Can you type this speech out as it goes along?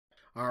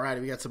All right,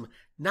 we got some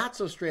not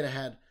so straight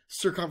ahead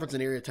circumference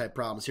and area type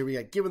problems. Here we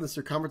got given the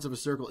circumference of a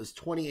circle is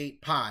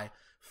 28 pi,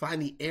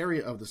 find the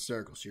area of the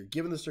circle. So you're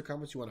given the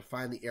circumference, you want to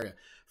find the area.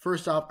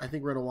 First off, I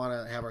think we're going to want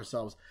to have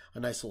ourselves a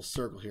nice little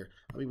circle here.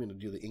 I'm even going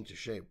to do the ink to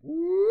shape.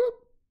 Whoop,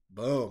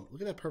 boom.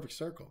 Look at that perfect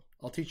circle.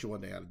 I'll teach you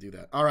one day how to do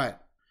that. All right,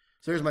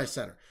 so here's my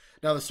center.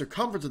 Now the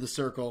circumference of the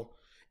circle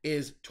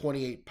is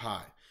 28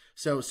 pi.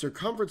 So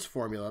circumference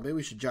formula, maybe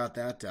we should jot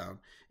that down,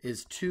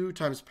 is 2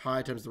 times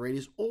pi times the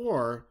radius,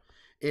 or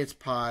it's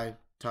pi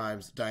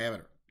times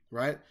diameter,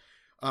 right?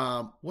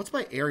 What's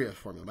my area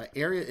formula? My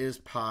area is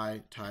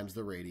pi times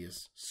the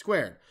radius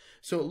squared.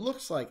 So it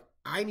looks like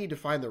I need to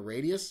find the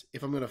radius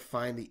if I'm going to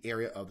find the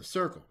area of the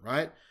circle,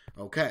 right?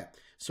 Okay,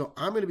 so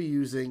I'm going to be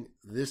using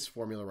this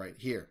formula right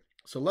here.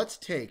 So let's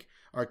take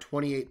our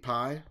 28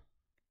 pi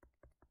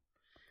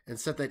and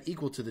set that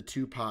equal to the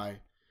 2 pi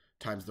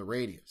times the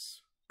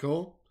radius.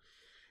 Cool?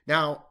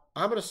 Now,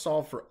 I'm going to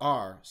solve for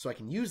r so I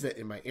can use that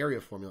in my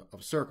area formula of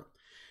a circle.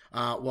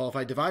 Well, if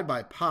I divide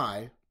by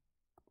pi,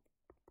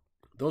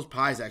 those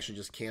pi's actually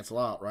just cancel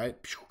out, right?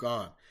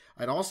 Gone.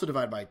 I'd also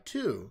divide by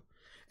 2,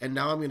 and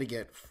now I'm going to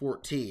get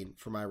 14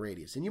 for my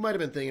radius. And you might have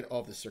been thinking, oh,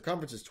 if the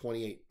circumference is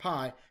 28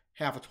 pi,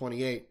 half of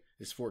 28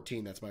 is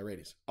 14. That's my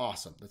radius.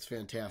 Awesome. That's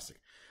fantastic.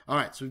 All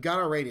right, so we've got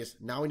our radius.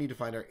 Now we need to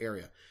find our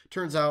area.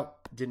 Turns out,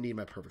 didn't need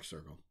my perfect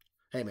circle.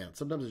 Hey, man,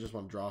 sometimes I just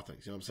want to draw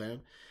things. You know what I'm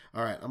saying?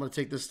 All right, I'm going to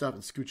take this stuff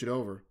and scooch it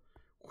over.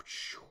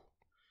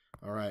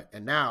 All right,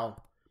 and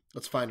now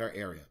let's find our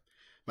area.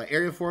 My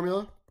area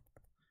formula,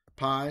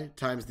 pi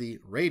times the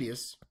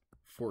radius,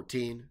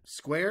 14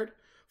 squared.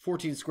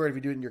 14 squared, if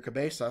you do it in your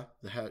cabeza,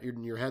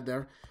 in your head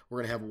there, we're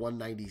going to have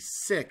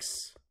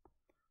 196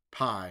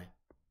 pi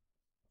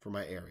for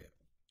my area.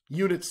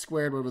 Units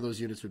squared, whatever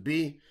those units would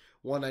be,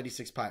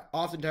 196 pi.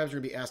 Oftentimes, we're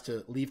going to be asked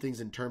to leave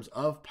things in terms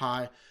of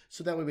pi,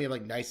 so that way we have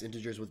like nice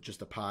integers with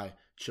just a pi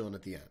chilling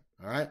at the end.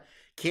 All right?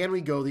 Can we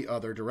go the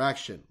other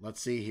direction?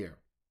 Let's see here.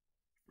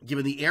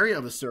 Given the area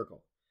of a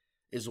circle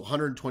is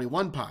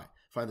 121 pi,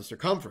 find the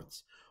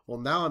circumference. Well,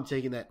 now I'm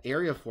taking that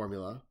area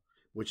formula,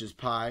 which is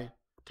pi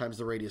times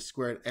the radius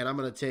squared, and I'm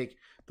going to take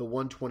the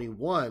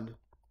 121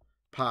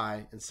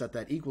 pi and set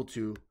that equal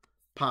to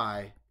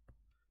pi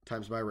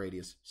times my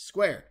radius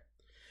squared.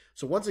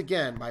 So once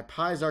again, my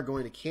pi's are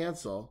going to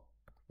cancel,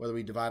 whether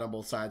we divide on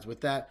both sides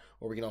with that,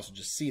 or we can also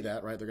just see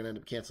that, right? They're going to end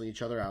up canceling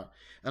each other out.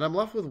 And I'm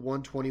left with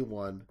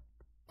 121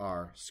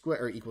 r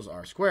squared, or equals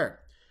r squared.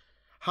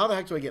 How the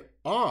heck do I get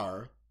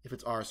r if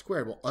it's r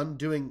squared? Well,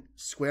 undoing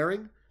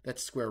squaring,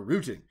 that's square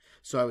rooting.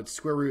 So I would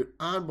square root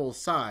on both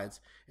sides,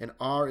 and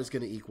r is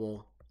going to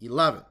equal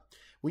 11.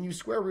 When you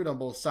square root on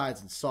both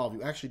sides and solve,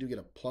 you actually do get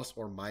a plus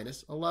or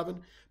minus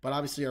 11, but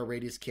obviously our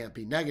radius can't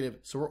be negative,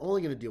 so we're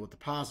only going to deal with the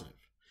positive.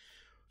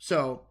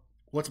 So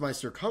what's my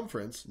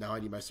circumference? Now I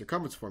need my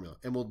circumference formula,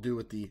 and we'll do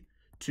with the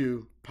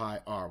 2 pi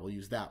r. We'll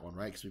use that one,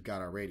 right, because we've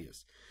got our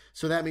radius.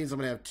 So that means I'm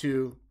going to have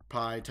 2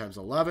 pi times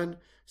 11,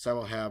 so I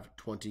will have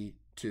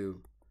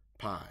 22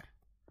 pi.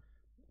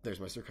 There's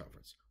my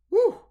circumference.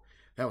 Woo!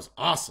 That was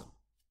awesome.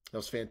 That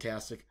was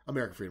fantastic.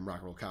 American Freedom, Rock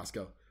and Roll,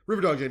 Costco.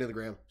 Riverdog J to the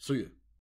gram. See you.